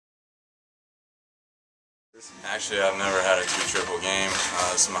Actually, I've never had a 2-triple game.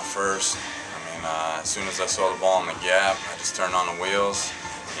 This is my first. I mean, as soon as I saw the ball in the gap, I just turned on the wheels.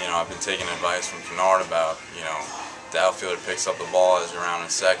 You know, I've been taking advice from Kennard about, you know, the outfielder picks up the ball as you're around in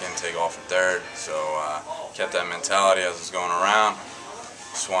second, take off in third. So kept that mentality as I was going around.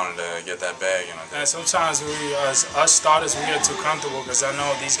 Just wanted to get that bag. And sometimes we, as us starters, we get too comfortable because I know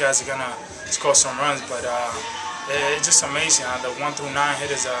these guys are gonna score some runs, but it's just amazing how the 1 through 9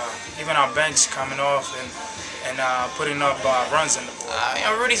 hitters, even our bench coming off and putting up runs in the board. You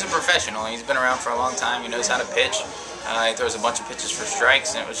know, Rudy's a professional. He's been around for a long time. He knows how to pitch. He throws a bunch of pitches for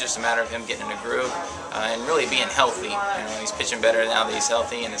strikes, and it was just a matter of him getting in a groove and really being healthy. You know, he's pitching better now that he's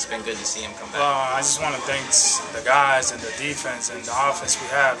healthy, and it's been good to see him come back. Well, I just want to thank the guys and the defense and the offense we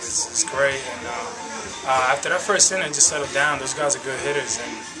have. It's great. And after that first inning, just settled down. Those guys are good hitters,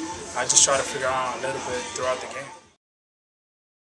 and I just try to figure out a little bit throughout the game.